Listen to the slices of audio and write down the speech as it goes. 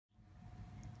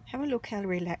Have a look how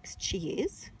relaxed she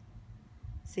is.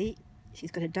 See,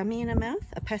 she's got a dummy in her mouth,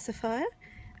 a pacifier,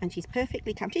 and she's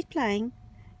perfectly calm. She's playing.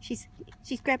 She's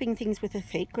grabbing things with her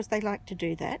feet because they like to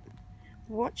do that.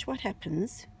 Watch what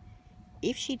happens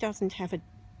if she doesn't have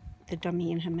the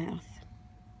dummy in her mouth.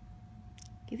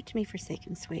 Give it to me for a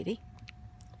second, sweetie.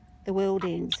 The world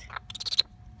ends.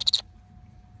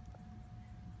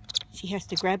 She has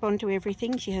to grab onto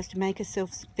everything. She has to make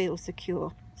herself feel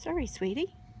secure. Sorry,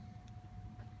 sweetie.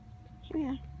 Here we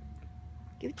are.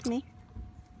 Give it to me.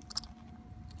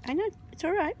 I know, it's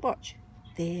all right. Watch.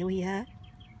 There we are.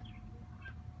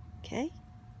 Okay.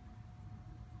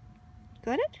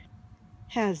 Got it?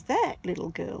 How's that, little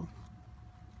girl?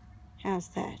 How's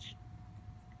that?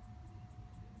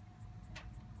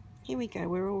 Here we go.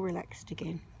 We're all relaxed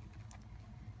again.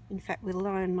 In fact, we'll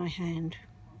lie on my hand.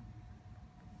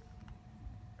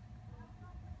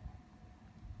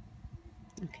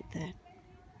 Look at that.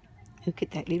 Look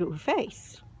at that little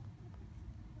face.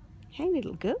 Hey,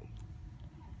 little girl.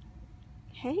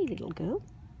 Hey, little girl.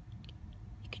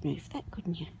 You could move that,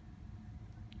 couldn't you?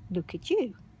 Look at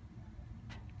you.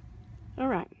 All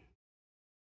right.